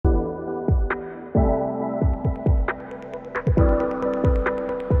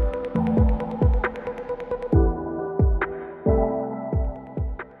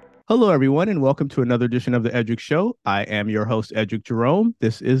Hello, everyone, and welcome to another edition of the Edric Show. I am your host, Edric Jerome.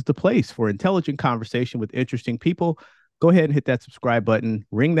 This is the place for intelligent conversation with interesting people. Go ahead and hit that subscribe button,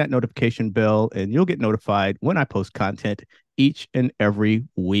 ring that notification bell, and you'll get notified when I post content each and every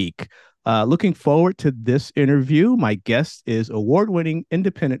week. Looking forward to this interview. My guest is award-winning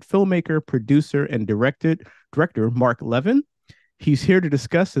independent filmmaker, producer, and director Marc Levin. He's here to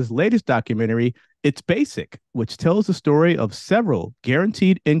discuss his latest documentary, It's Basic, which tells the story of several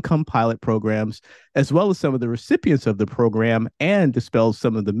guaranteed income pilot programs, as well as some of the recipients of the program, and dispels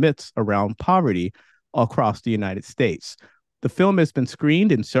some of the myths around poverty across the United States. The film has been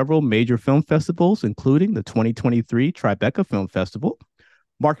screened in several major film festivals, including the 2023 Tribeca Film Festival.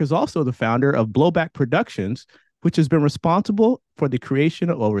 Marc is also the founder of Blowback Productions, which has been responsible for the creation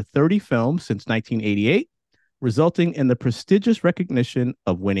of over 30 films since 1988, resulting in the prestigious recognition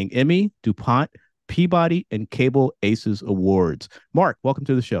of winning Emmy, DuPont, Pebody, and Cable Aces Awards. Marc, welcome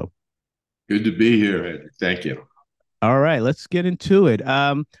to the show. Good to be here, Ed. Thank you. All right, let's get into it.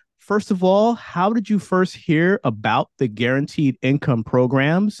 First of all, how did you first hear about the guaranteed income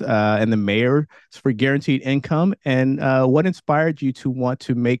programs and the mayors for guaranteed income? And what inspired you to want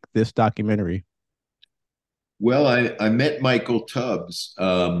to make this documentary? Well, I met Michael Tubbs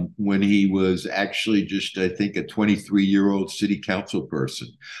when he was actually just, I think, a 23-year-old city council person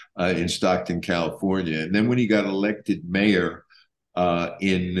in Stockton, California. And then when he got elected mayor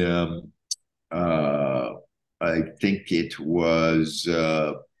in, I think it was,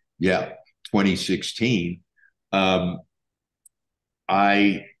 2016,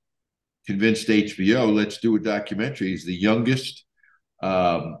 I convinced HBO, let's do a documentary. He's the youngest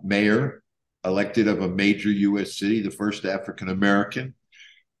mayor elected of a major U.S. city, the first African American,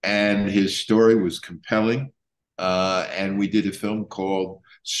 and his story was compelling. And we did a film called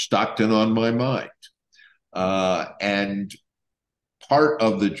Stockton on My Mind. And part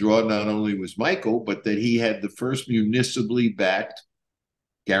of the draw not only was Michael, but that he had the first municipally backed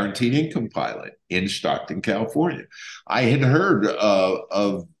guaranteed income pilot in Stockton, California. I had heard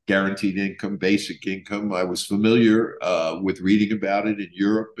of guaranteed income, basic income. I was familiar with reading about it in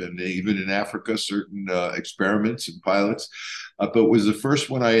Europe and even in Africa, certain experiments and pilots, but it was the first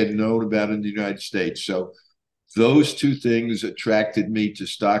one I had known about in the United States. So those two things attracted me to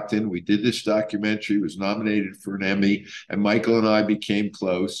Stockton. We did this documentary, was nominated for an Emmy, and Michael and I became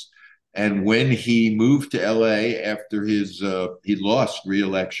close. And when he moved to LA after he lost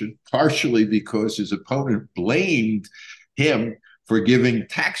re-election, partially because his opponent blamed him for giving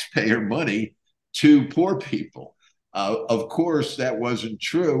taxpayer money to poor people. Of course, that wasn't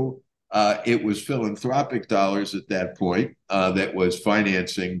true. It was philanthropic dollars at that point that was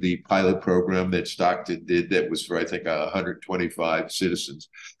financing the pilot program that Stockton did that was for, I think, 125 citizens.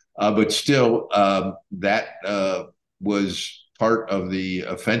 But still, that was part of the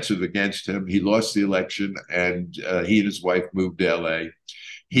offensive against him. He lost the election, and he and his wife moved to LA.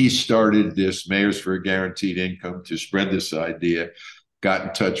 He started this Mayors for a Guaranteed Income to spread this idea, got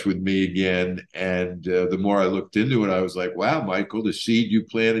in touch with me again. And the more I looked into it, I was like, wow, Michael, the seed you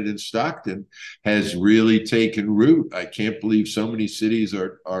planted in Stockton has really taken root. I can't believe so many cities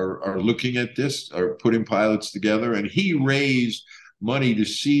are looking at this, are putting pilots together. And he raised money to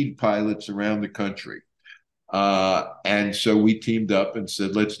seed pilots around the country. And so we teamed up and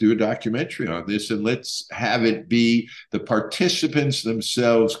said, let's do a documentary on this and let's have it be the participants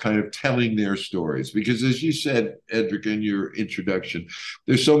themselves kind of telling their stories. Because as you said, Edric, in your introduction,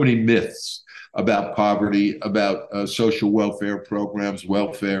 there's so many myths about poverty, about social welfare programs,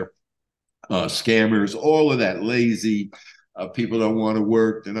 welfare, scammers, all of that lazy. People don't want to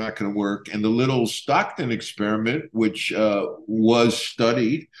work, they're not going to work. And the little Stockton experiment, which was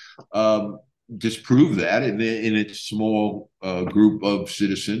studied, disprove that in its small group of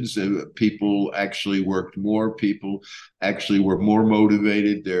citizens. People actually worked more. People actually were more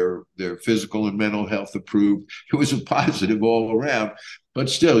motivated. Their physical and mental health improved. It was a positive all around. But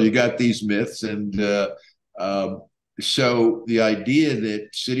still, you got these myths. And so the idea that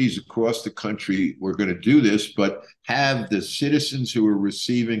cities across the country were going to do this, but have the citizens who are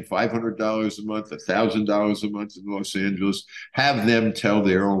receiving $500 a month, $1,000 a month in Los Angeles, have them tell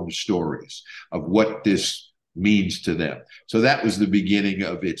their own stories of what this means to them. So that was the beginning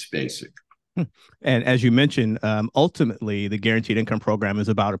of It's Basic. And as you mentioned, ultimately, the Guaranteed Income Program is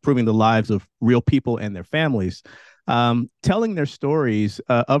about improving the lives of real people and their families. Telling their stories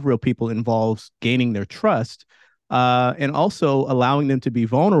of real people involves gaining their trust, and also allowing them to be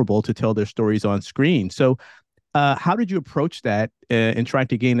vulnerable to tell their stories on screen. So how did you approach that in trying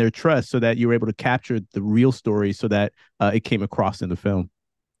to gain their trust so that you were able to capture the real story so that it came across in the film?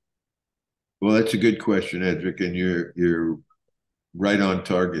 Well, that's a good question, Edric, and you're right on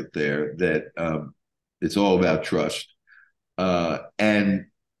target there. That it's all about trust, and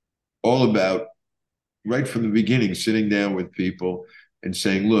all about right from the beginning sitting down with people and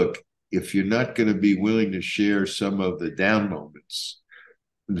saying, look, if you're not going to be willing to share some of the down moments,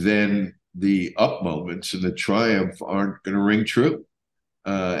 then the up moments and the triumph aren't going to ring true.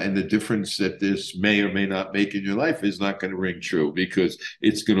 And the difference that this may or may not make in your life is not going to ring true, because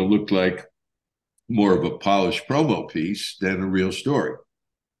it's going to look like more of a polished promo piece than a real story.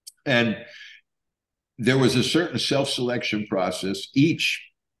 And there was a certain self-selection process. Each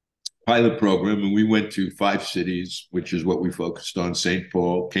pilot program, and we went to 5 cities, which is what we focused on: St.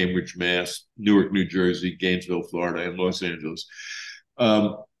 Paul, Cambridge, Mass, Newark, New Jersey, Gainesville, Florida, and Los Angeles.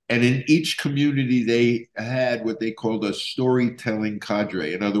 And in each community, they had what they called a storytelling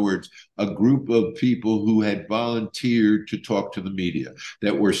cadre. In other words, a group of people who had volunteered to talk to the media,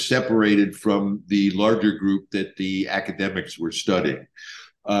 that were separated from the larger group that the academics were studying.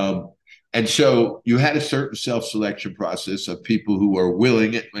 And so you had a certain self-selection process of people who were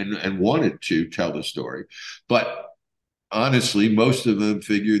willing and wanted to tell the story. But honestly, most of them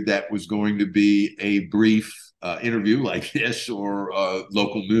figured that was going to be a brief interview like this, or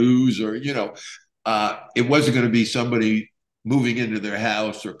local news, or, it wasn't going to be somebody moving into their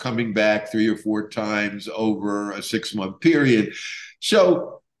house or coming back 3 or 4 times over a 6-month period.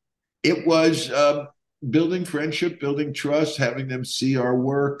 So it was building friendship, building trust, having them see our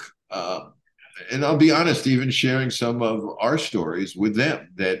work. And I'll be honest, even sharing some of our stories with them,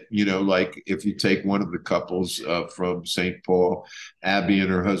 that, like if you take one of the couples from St. Paul, Abby and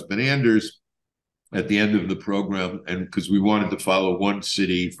her husband, Anders, at the end of the program, and because we wanted to follow one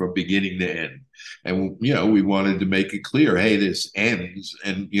city from beginning to end. And, we wanted to make it clear, hey, this ends,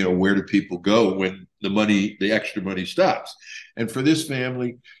 and, where do people go when the extra money stops? And for this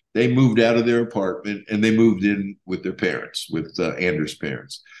family, they moved out of their apartment and they moved in with their parents, with Anders'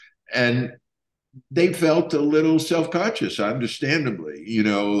 parents. And they felt a little self-conscious, understandably,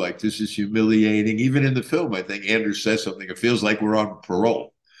 like, this is humiliating. Even in the film, I think Anders says something, it feels like we're on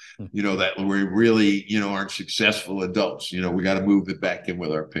parole, that we really, aren't successful adults. We got to move it back in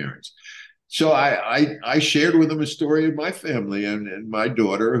with our parents. So I shared with them a story of my family, and my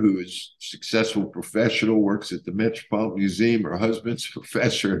daughter, who is a successful professional, works at the Metropolitan Museum. Her husband's a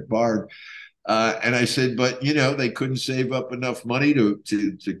professor at Bard. And I said, but, they couldn't save up enough money to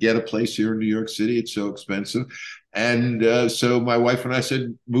get a place here in New York City. It's so expensive. And so my wife and I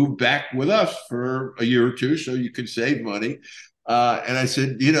said, move back with us for a year or two so you can save money. And I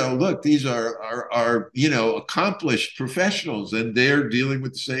said, look, these are accomplished professionals, and they're dealing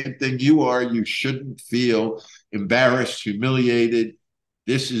with the same thing you are. You shouldn't feel embarrassed, humiliated.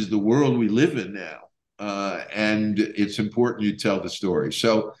 This is the world we live in now. And it's important you tell the story.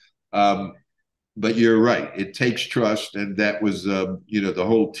 So, but you're right. It takes trust. And that was, the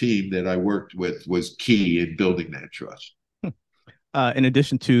whole team that I worked with was key in building that trust. In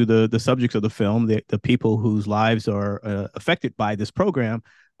addition to the subjects of the film, the people whose lives are affected by this program,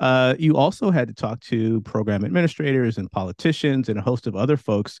 you also had to talk to program administrators and politicians and a host of other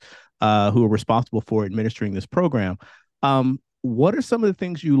folks who are responsible for administering this program. What are some of the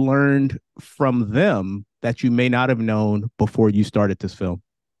things you learned from them that you may not have known before you started this film?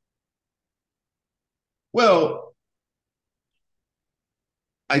 Well,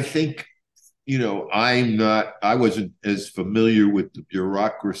 I think, I wasn't as familiar with the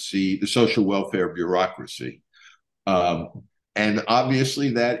bureaucracy, the social welfare bureaucracy. And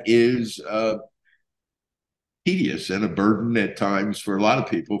obviously that is tedious and a burden at times for a lot of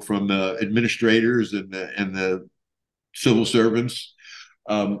people, from the administrators and the civil servants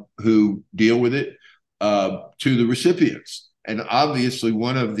who deal with it, to the recipients. And obviously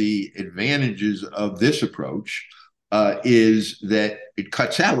one of the advantages of this approach is that it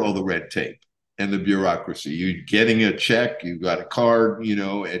cuts out all the red tape and the bureaucracy. You're getting a check, you've got a card,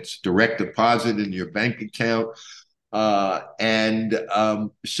 it's direct deposit in your bank account.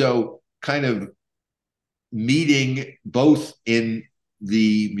 So kind of meeting both in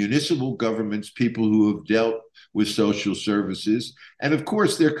the municipal governments, people who have dealt with social services, and of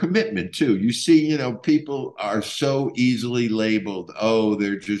course their commitment too. You see, people are so easily labeled, oh,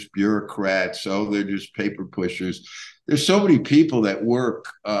 they're just bureaucrats, oh, they're just paper pushers. There's so many people that work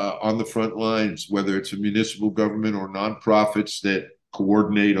on the front lines, whether it's a municipal government or nonprofits that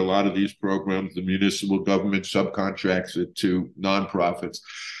coordinate a lot of these programs. The municipal government subcontracts it to nonprofits.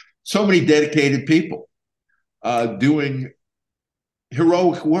 So many dedicated people doing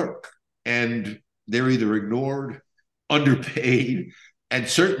heroic work, and they're either ignored, underpaid, and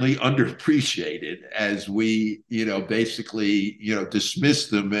certainly underappreciated, as we, basically, dismiss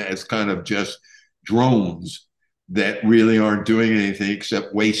them as kind of just drones that really aren't doing anything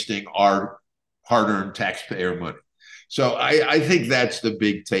except wasting our hard-earned taxpayer money. So I think that's the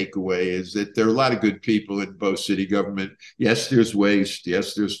big takeaway, is that there are a lot of good people in both city government. Yes, there's waste.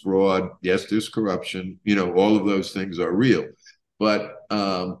 Yes, there's fraud. Yes, there's corruption. All of those things are real. But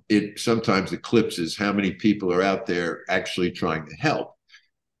it sometimes eclipses how many people are out there actually trying to help.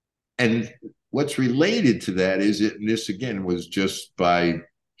 And what's related to that is, and this again was just by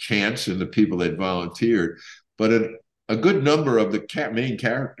chance and the people that volunteered, but a good number of the main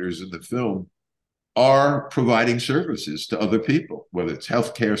characters in the film are providing services to other people, whether it's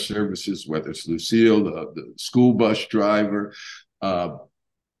healthcare services, whether it's Lucille, the school bus driver,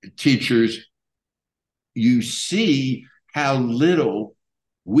 teachers. You see how little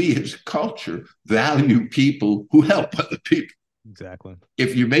we as a culture value people who help other people. Exactly.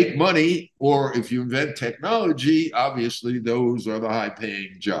 If you make money or if you invent technology, obviously those are the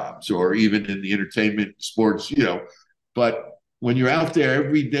high-paying jobs, or even in the entertainment, sports, But when you're out there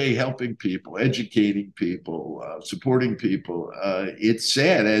every day helping people, educating people, supporting people, it's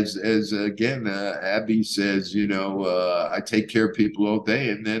sad. As again, Abby says, I take care of people all day,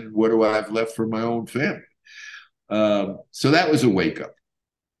 and then what do I have left for my own family? So that was a wake-up.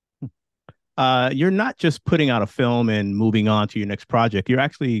 You're not just putting out a film and moving on to your next project. You're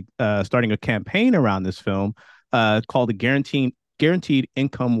actually starting a campaign around this film called the Guaranteed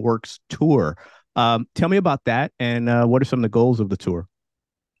Income Works Tour. Tell me about that, and what are some of the goals of the tour?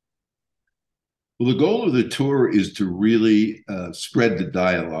 Well, the goal of the tour is to really spread the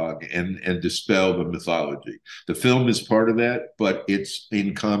dialogue and dispel the mythology. The film is part of that, but it's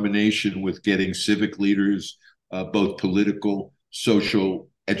in combination with getting civic leaders, both political, social,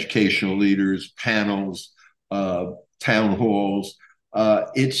 educational leaders, panels, town halls.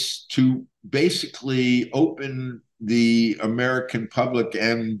 It's to basically open the American public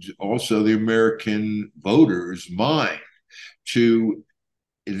and also the American voters' mind to,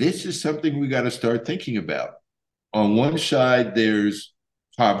 this is something we got to start thinking about. On one side, there's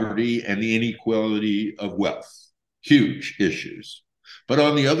poverty and the inequality of wealth, huge issues. But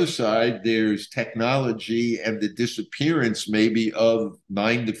on the other side, there's technology and the disappearance maybe of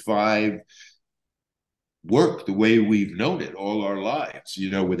 9-to-5 work the way we've known it all our lives,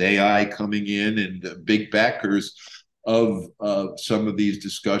 with AI coming in, and big backers of some of these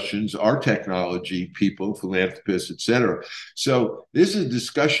discussions are technology people, philanthropists, et cetera. So this is a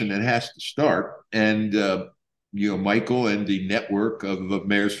discussion that has to start. And Michael and the network of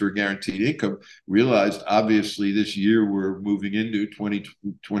Mayors for Guaranteed Income realized, obviously, this year we're moving into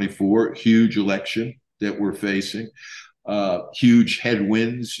 2024, huge election that we're facing, huge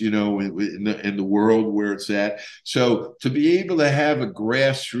headwinds, in the world where it's at. So to be able to have a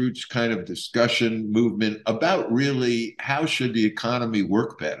grassroots kind of discussion movement about really how should the economy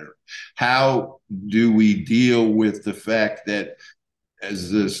work better? How do we deal with the fact that,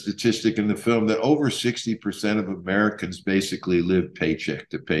 as the statistic in the film, that over 60% of Americans basically live paycheck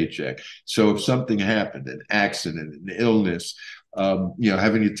to paycheck. So if something happened, an accident, an illness,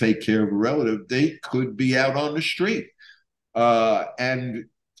 having to take care of a relative, they could be out on the street. And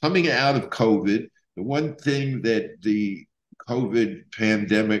coming out of COVID, the one thing that the COVID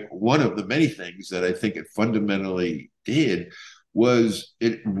pandemic, one of the many things that I think it fundamentally did, was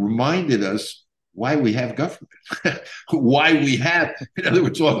it reminded us why we have government, why we have, in other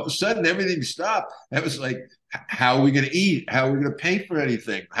words, all of a sudden everything stopped. That was like, how are we going to eat? How are we going to pay for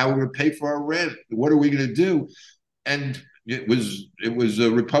anything? How are we going to pay for our rent? What are we going to do? And it was a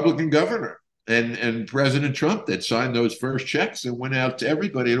Republican governor and President Trump that signed those first checks and went out to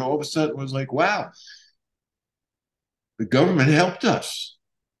everybody. And all of a sudden it was like, wow, the government helped us.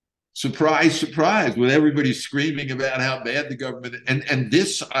 Surprise, surprise, with everybody screaming about how bad the government, and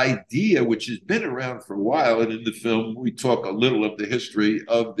this idea, which has been around for a while, and in the film we talk a little of the history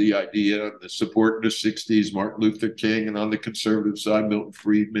of the idea, the support in the 60s, Martin Luther King, and on the conservative side, Milton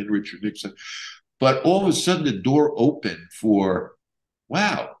Friedman, Richard Nixon. But all of a sudden the door opened for,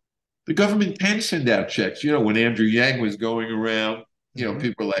 wow, the government can send out checks. When Andrew Yang was going around,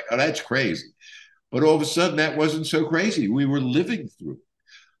 people were like, oh, that's crazy. But all of a sudden that wasn't so crazy. We were living through it.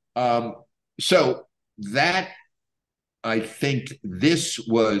 So that, I think this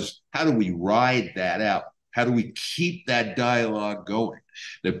was, how do we ride that out? How do we keep that dialogue going?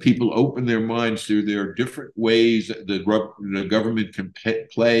 That people open their minds to, there are different ways that the government can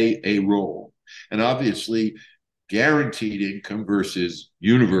play a role. And obviously, guaranteed income versus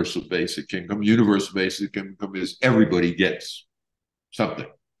universal basic income. Universal basic income is everybody gets something.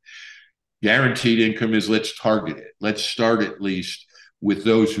 Guaranteed income is, let's target it. Let's start at least with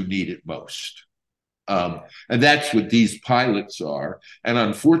those who need it most. And that's what these pilots are. And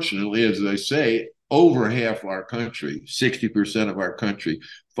unfortunately, as I say, over half our country, 60% of our country,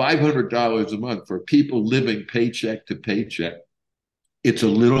 $500 a month for people living paycheck to paycheck. It's a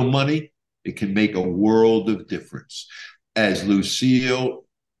little money. It can make a world of difference. As Lucille,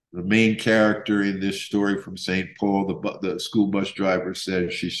 the main character in this story from St. Paul, the school bus driver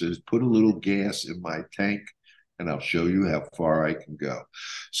says, she says, put a little gas in my tank and I'll show you how far I can go.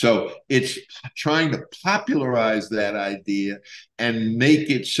 So it's trying to popularize that idea and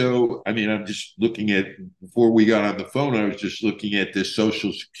make it so, I mean, I'm just looking at, before we got on the phone, I was just looking at this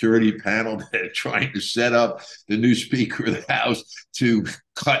Social Security panel that are trying to set up the new Speaker of the House to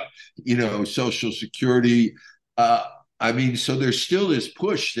cut, Social Security. I mean, so there's still this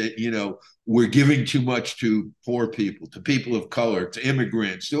push that, we're giving too much to poor people, to people of color, to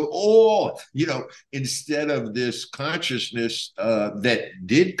immigrants, to all, instead of this consciousness that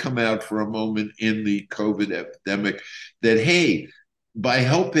did come out for a moment in the COVID epidemic that, hey, by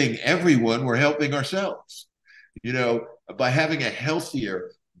helping everyone, we're helping ourselves. By having a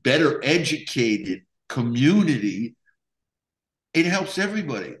healthier, better educated community, it helps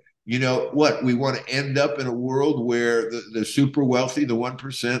everybody. What we want to end up in a world where the super wealthy, the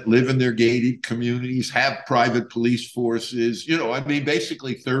 1%, live in their gated communities, have private police forces,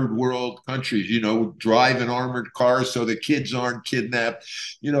 basically third world countries, drive in armored cars so the kids aren't kidnapped,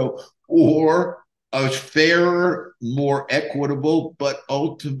 or a fairer, more equitable, but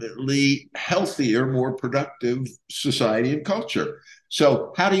ultimately healthier, more productive society and culture.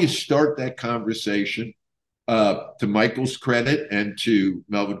 So how do you start that conversation? To Michael's credit and to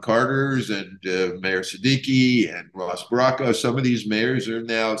Melvin Carter's and Mayor Siddiqui and Ross Baraka, some of these mayors are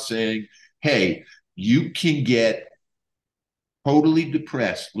now saying, hey, you can get totally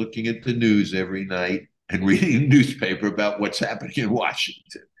depressed looking at the news every night and reading a newspaper about what's happening in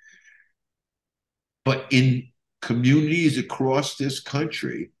Washington. But in communities across this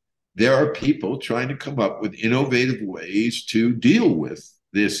country, there are people trying to come up with innovative ways to deal with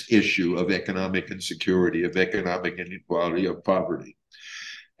this issue of economic insecurity, of economic inequality, of poverty.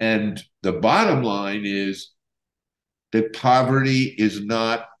 And the bottom line is that poverty is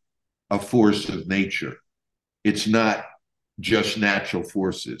not a force of nature. It's not just natural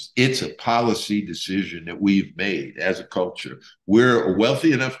forces. It's a policy decision that we've made as a culture. We're a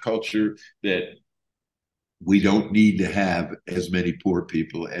wealthy enough culture that we don't need to have as many poor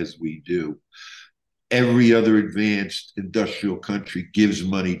people as we do. Every other advanced industrial country gives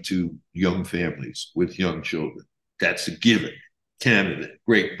money to young families with young children. That's a given. Canada,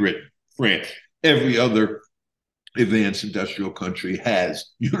 Great Britain, France, every other advanced industrial country has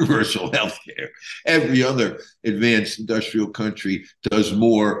universal health care. Every other advanced industrial country does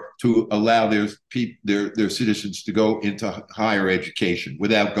more to allow their citizens to go into higher education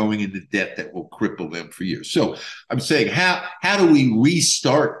without going into debt that will cripple them for years. So I'm saying, how do we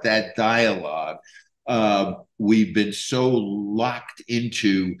restart that dialogue? We've been so locked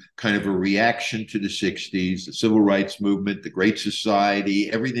into kind of a reaction to the 60s, the civil rights movement, the Great Society,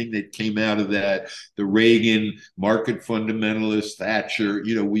 everything that came out of that, the Reagan, market fundamentalist, Thatcher,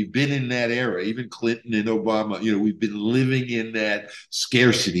 we've been in that era, even Clinton and Obama, we've been living in that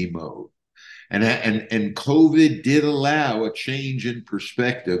scarcity mode. And COVID did allow a change in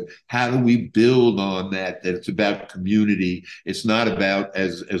perspective. How do we build on that? That it's about community. It's not about,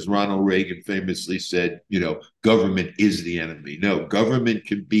 as Ronald Reagan famously said, government is the enemy. No, government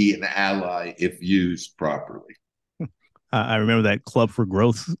can be an ally if used properly. I remember that Club for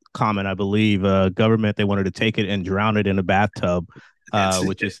Growth comment, I believe. Government, they wanted to take it and drown it in a bathtub,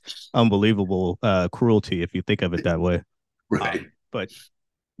 which is unbelievable cruelty if you think of it that way. Right. But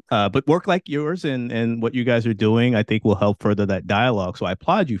work like yours and what you guys are doing, I think will help further that dialogue. So I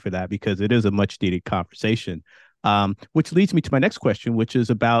applaud you for that because it is a much needed conversation. Which leads me to my next question, which is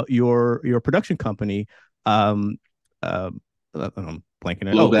about your production company. I'm blanking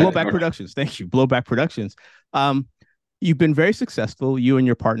it. Blowback Productions. Thank you, Blowback Productions. You've been very successful. You and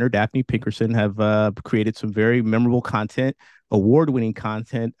your partner Daphne Pinkerson have created some very memorable content, award-winning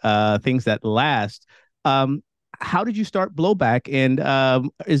content, things that last. How did you start Blowback? And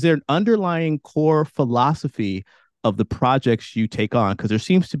is there an underlying core philosophy of the projects you take on? Because there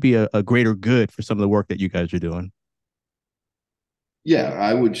seems to be a greater good for some of the work that you guys are doing. Yeah,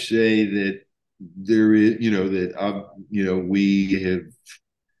 I would say that there is, we have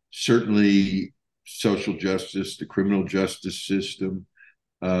certainly social justice, the criminal justice system,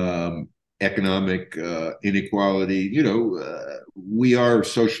 economic inequality. We are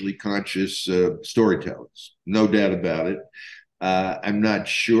socially conscious storytellers, no doubt about it. I'm not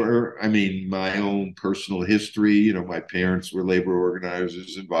sure. I mean, my own personal history, my parents were labor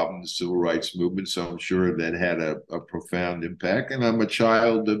organizers involved in the civil rights movement, so I'm sure that had a profound impact. And I'm a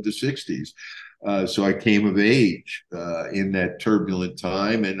child of the 60s. So I came of age in that turbulent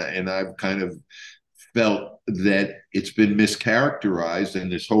time, and I've kind of felt that it's been mischaracterized, and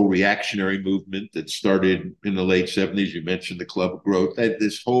this whole reactionary movement that started in the late 70s, you mentioned the Club of Growth, that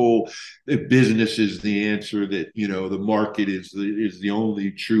this whole that business is the answer, that the market is the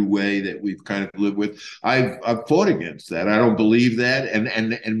only true way, that we've kind of lived with. I've fought against that. I don't believe that, and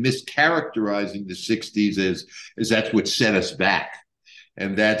mischaracterizing the 60s as that's what set us back.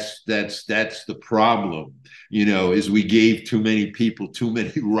 And that's the problem, is we gave too many people too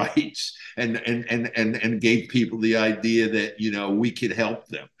many rights, and gave people the idea that we could help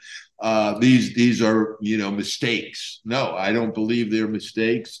them. These are mistakes. No, I don't believe they're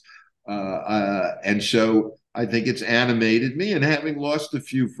mistakes, and so I think it's animated me. And having lost a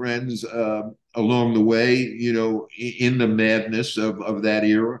few friends along the way, in the madness of that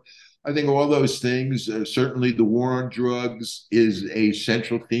era, I think all those things, certainly the war on drugs is a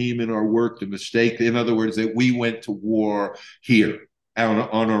central theme in our work. The mistake, in other words, that we went to war here on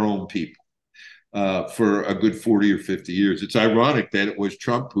our own people for a good 40 or 50 years. It's ironic that it was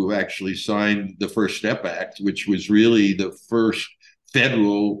Trump who actually signed the First Step Act, which was really the first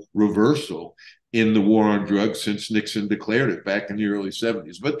federal reversal in the war on drugs since Nixon declared it back in the early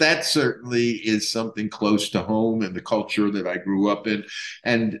 70s. But that certainly is something close to home and the culture that I grew up in,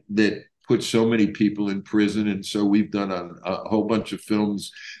 and that put so many people in prison. And so we've done a whole bunch of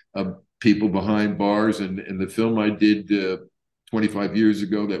films of people behind bars. And the film I did 25 years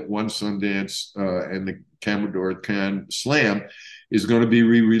ago that won Sundance and the Camera d'Or Cannes Slam is going to be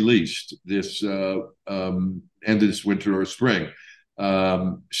re-released this end of this winter or spring.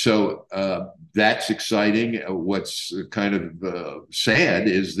 So that's exciting. What's kind of sad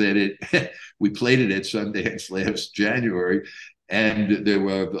is that we played it at Sundance last January, and there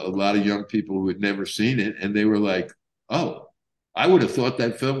were a lot of young people who had never seen it, and they were like, "Oh, I would have thought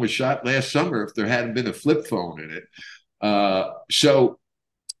that film was shot last summer if there hadn't been a flip phone in it."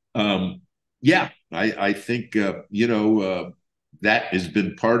 Yeah, I think that has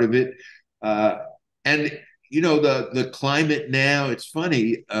been part of it, and the climate now. It's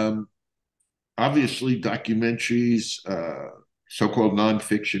funny. Obviously, documentaries, so-called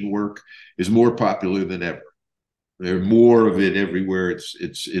nonfiction work, is more popular than ever. There's more of it everywhere.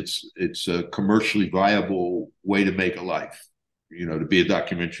 It's a commercially viable way to make a life. To be a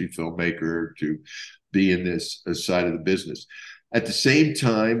documentary filmmaker, to be in this side of the business. At the same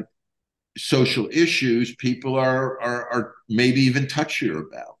time, social issues people are maybe even touchier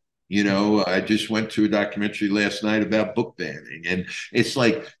about. I just went to a documentary last night about book banning, and it's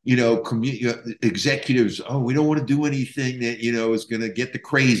like, executives, oh, we don't want to do anything that, is going to get the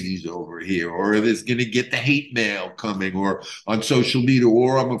crazies over here, or is going to get the hate mail coming, or on social media,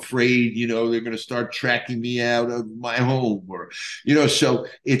 or I'm afraid, they're going to start tracking me out of my home, or, so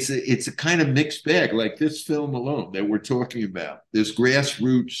it's a kind of mixed bag. Like this film alone that we're talking about, this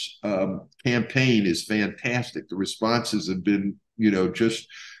grassroots campaign is fantastic. The responses have been,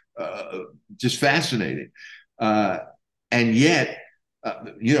 just fascinating. And yet,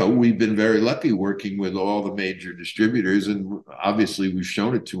 we've been very lucky working with all the major distributors, and obviously we've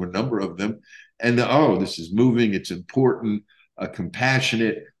shown it to a number of them. And this is moving, it's important,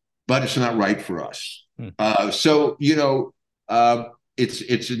 compassionate, but it's not right for us. So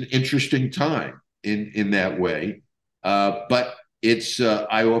it's an interesting time in that way. But it's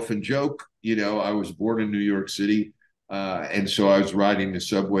I often joke, I was born in New York City. And so I was riding the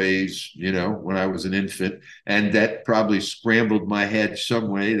subways, when I was an infant, and that probably scrambled my head some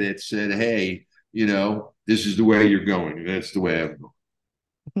way that said, hey, this is the way you're going. And that's the way I'm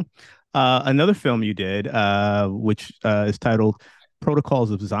going. Another film you did, which is titled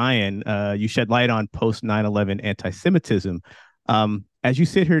Protocols of Zion, you shed light on post 9/11 anti-Semitism. As you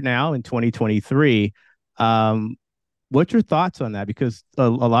sit here now in 2023, what's your thoughts on that? Because a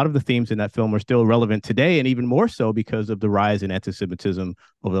lot of the themes in that film are still relevant today, and even more so because of the rise in anti-Semitism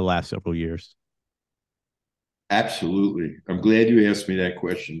over the last several years. Absolutely. I'm glad you asked me that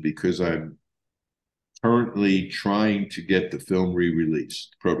question, because I'm currently trying to get the film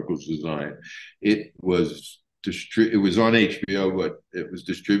re-released, Protocols of Zion. It was on HBO, but it was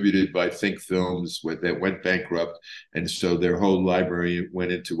distributed by Think Films that went bankrupt, and so their whole library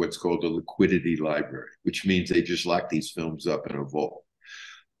went into what's called a liquidity library, which means they just lock these films up in a vault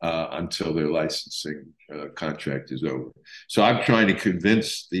until their licensing contract is over. So I'm trying to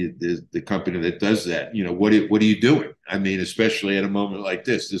convince the company that does that, what are you doing? I mean, especially at a moment like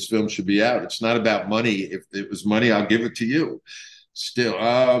this film should be out. It's not about money. If it was money, I'll give it to you. Still,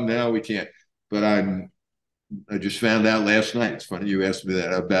 no, we can't. But I just found out last night. It's funny you asked me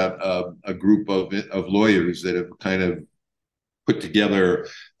that, about a group of lawyers that have kind of put together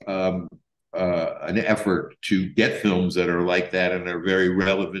an effort to get films that are like that and are very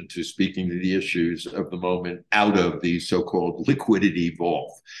relevant to speaking to the issues of the moment out of the so-called liquidity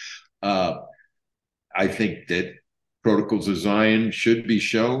vault. I think that Protocols of Zion should be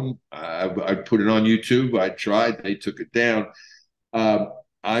shown. I put it on YouTube. I tried. They took it down.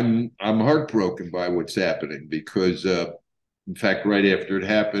 I'm heartbroken by what's happening because, in fact, right after it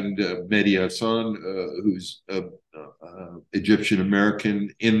happened, Mehdi Hassan, who's Egyptian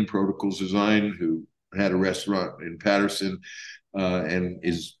American in Protocols of Zion, who had a restaurant in Patterson, and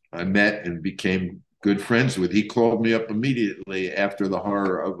I met and became good friends with. He called me up immediately after the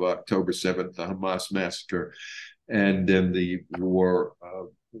horror of October 7th, the Hamas massacre, and then the war,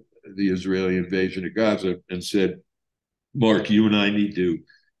 the Israeli invasion of Gaza, and said, Mark, you and I need to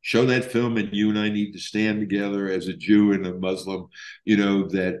show that film, and you and I need to stand together as a Jew and a Muslim,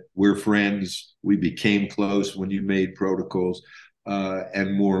 that we're friends. We became close when you made Protocols,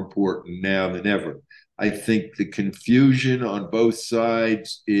 and more important now than ever. I think the confusion on both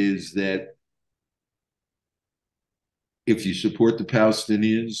sides is that if you support the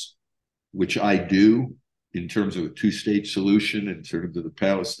Palestinians, which I do, in terms of a two-state solution, in terms of the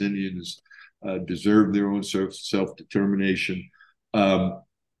Palestinians deserve their own self-determination.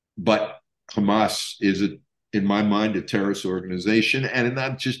 But Hamas is, in my mind, a terrorist organization, and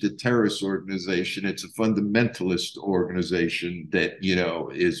not just a terrorist organization. It's a fundamentalist organization that,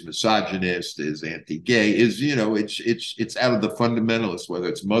 is misogynist, is anti-gay, is, it's out of the fundamentalists, whether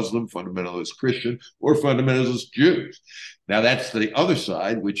it's Muslim, fundamentalist Christian, or fundamentalist Jews. Now, that's the other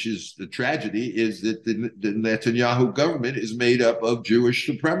side, which is the tragedy, is that the Netanyahu government is made up of Jewish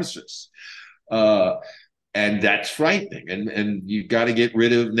supremacists. And that's frightening. And you've got to get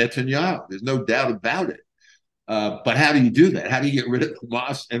rid of Netanyahu. There's no doubt about it. But how do you do that? How do you get rid of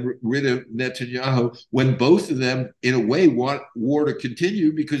Hamas and rid of Netanyahu when both of them, in a way, want war to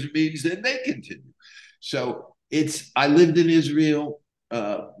continue because it means that they continue? So I lived in Israel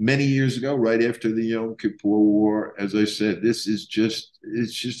many years ago, right after the Yom Kippur War. As I said, it's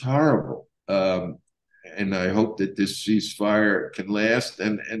just horrible. And I hope that this ceasefire can last.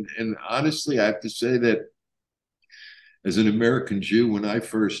 And honestly, I have to say that as an American Jew, when I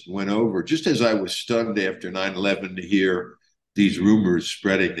first went over, just as I was stunned after 9/11 to hear these rumors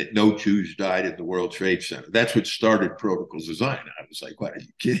spreading that no Jews died in the World Trade Center, that's what started Protocols of Zion. I was like, what, are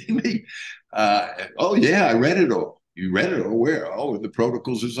you kidding me? Oh, yeah, I read it all. You read it all? Where? Oh, in the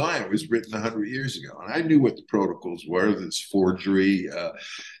Protocols of Zion. It was written 100 years ago. And I knew what the protocols were, this forgery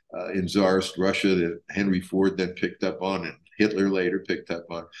in Tsarist Russia that Henry Ford then picked up on and Hitler later picked up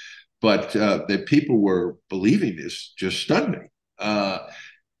on. But that people were believing this just stunned me.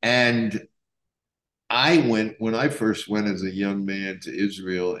 And when I first went as a young man to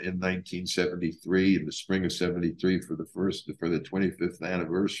Israel in 1973, in the spring of 73, for the 25th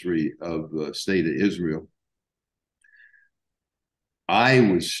anniversary of the State of Israel, I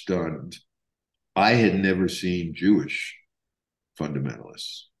was stunned. I had never seen Jewish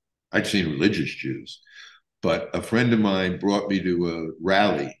fundamentalists. I'd seen religious Jews, but a friend of mine brought me to a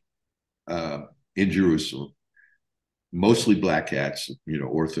rally in Jerusalem, mostly black hats,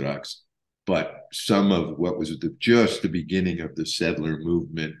 Orthodox, but some of what was just the beginning of the settler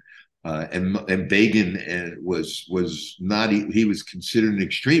movement. And Begin was not, he was considered an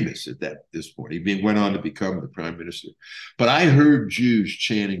extremist at this point. He went on to become the prime minister. But I heard Jews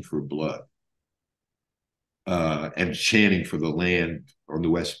chanting for blood and chanting for the land on the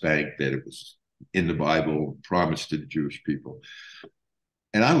West Bank that it was in the Bible, promised to the Jewish people.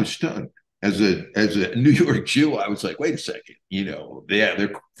 And I was stunned. As a New York Jew, I was like, wait a second,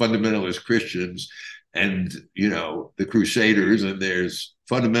 they're fundamentalist Christians and, the Crusaders, and there's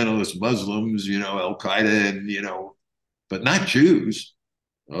fundamentalist Muslims, Al Qaeda, and, but not Jews.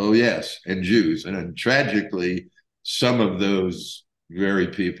 Oh, yes, and Jews. And tragically, some of those very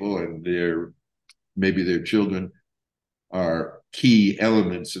people and maybe their children are key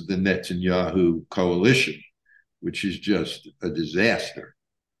elements of the Netanyahu coalition, which is just a disaster.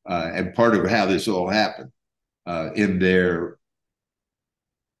 And part of how this all happened in their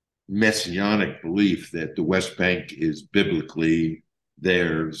messianic belief that the West Bank is biblically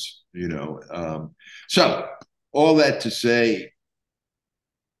theirs, So all that to say,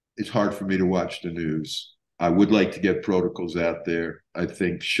 it's hard for me to watch the news. I would like to get protocols out there. I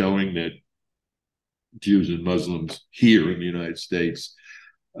think showing that Jews and Muslims here in the United States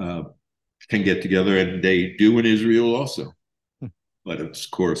can get together, and they do in Israel also. But of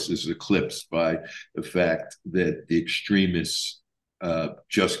course, this is eclipsed by the fact that the extremists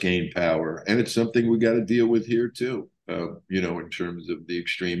just gained power. And it's something we got to deal with here too, in terms of the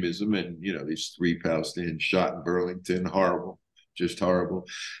extremism and, these 3 Palestinians shot in Burlington, horrible, just horrible.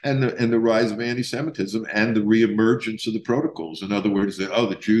 And the rise of anti-Semitism and the reemergence of the protocols. In other words,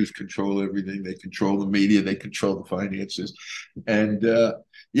 the Jews control everything. They control the media. They control the finances. And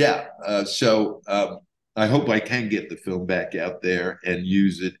I hope I can get the film back out there and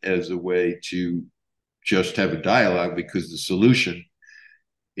use it as a way to just have a dialogue, because the solution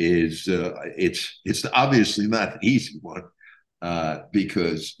is it's obviously not an easy one.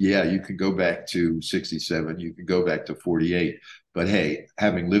 Because you can go back to 67, you can go back to 48, but hey,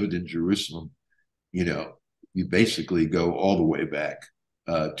 having lived in Jerusalem, you basically go all the way back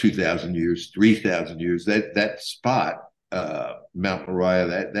 2,000 years, 3,000 years. That spot, Mount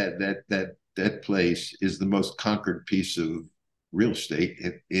Moriah, that place is the most conquered piece of real estate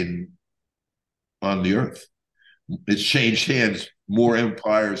on the earth. It's changed hands, more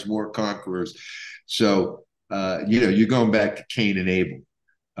empires, more conquerors. So you're going back to Cain and Abel,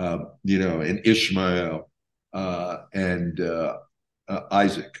 and Ishmael and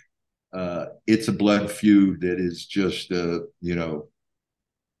Isaac. It's a blood feud that is just,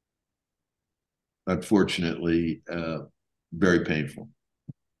 unfortunately, very painful.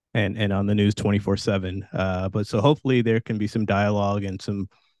 And on the news 24/7. But so hopefully there can be some dialogue and some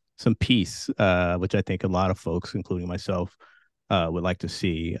peace, which I think a lot of folks, including myself, would like to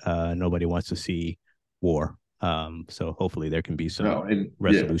see. Nobody wants to see war. So hopefully there can be some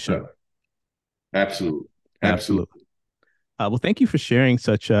resolution. Absolutely. Well, thank you for sharing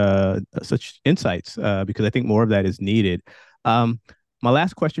such insights, because I think more of that is needed. My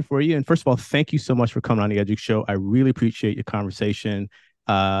last question for you, and first of all, thank you so much for coming on the Edge Show. I really appreciate your conversation,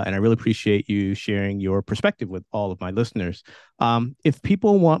 and I really appreciate you sharing your perspective with all of my listeners. If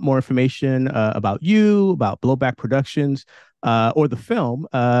people want more information about you, about Blowback Productions, or the film,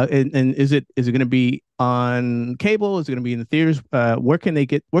 and is it going to be on cable? Is it going to be in the theaters? Where can they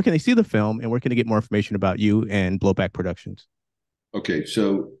see the film, and where can they get more information about you and Blowback Productions? Okay,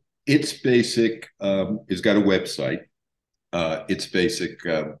 so It's Basic has got a website. It's Basic.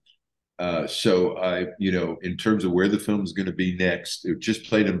 So in terms of where the film is going to be next, it just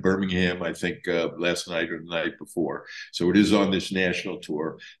played in Birmingham, I think, last night or the night before. So it is on this national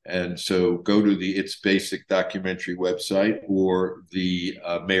tour. And so go to the It's Basic documentary website, or the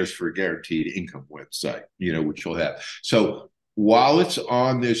Mayors for a Guaranteed Income website, which you'll have. So while it's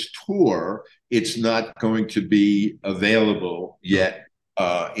on this tour, it's not going to be available yet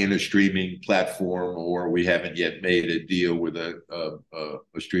in a streaming platform, or we haven't yet made a deal with a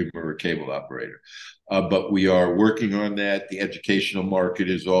streamer or a cable operator. But we are working on that. The educational market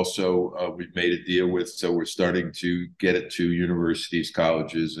is also, we've made a deal with, so we're starting to get it to universities,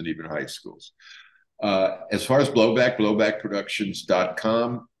 colleges, and even high schools. As far as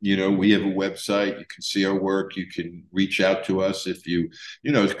blowbackproductions.com, we have a website. You can see our work. You can reach out to us if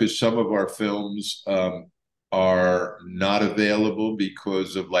because some of our films are not available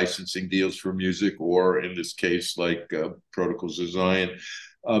because of licensing deals for music, or in this case, like Protocols of Zion.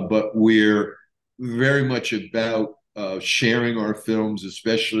 But we're very much about sharing our films,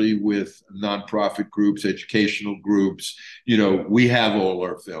 especially with nonprofit groups, educational groups. We have all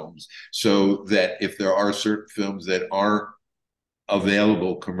our films, so that if there are certain films that aren't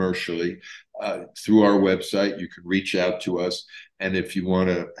available commercially, through our website, you can reach out to us. And if you want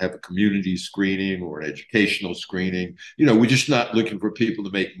to have a community screening or an educational screening, we're just not looking for people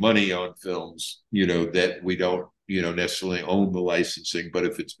to make money on films, that we don't, necessarily own the licensing. But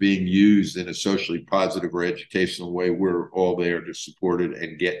if it's being used in a socially positive or educational way, we're all there to support it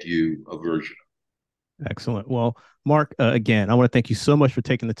and get you a version. Excellent. Well, Marc, again, I want to thank you so much for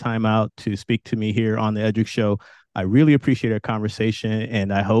taking the time out to speak to me here on the Edric Show. I really appreciate our conversation,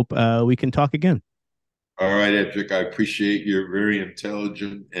 and I hope we can talk again. All right, Edric, I appreciate your very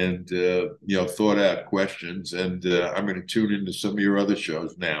intelligent and thought out questions, and I'm going to tune into some of your other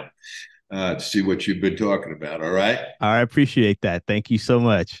shows now to see what you've been talking about. All right. I appreciate that. Thank you so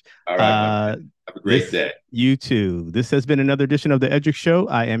much. All right. Have a great day. You too. This has been another edition of the Edric Show.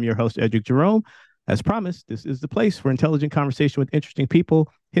 I am your host, Edric Jerome. As promised, this is the place for intelligent conversation with interesting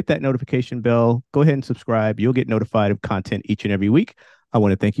people. Hit that notification bell. Go ahead and subscribe. You'll get notified of content each and every week. I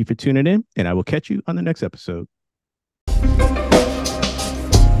want to thank you for tuning in, and I will catch you on the next episode.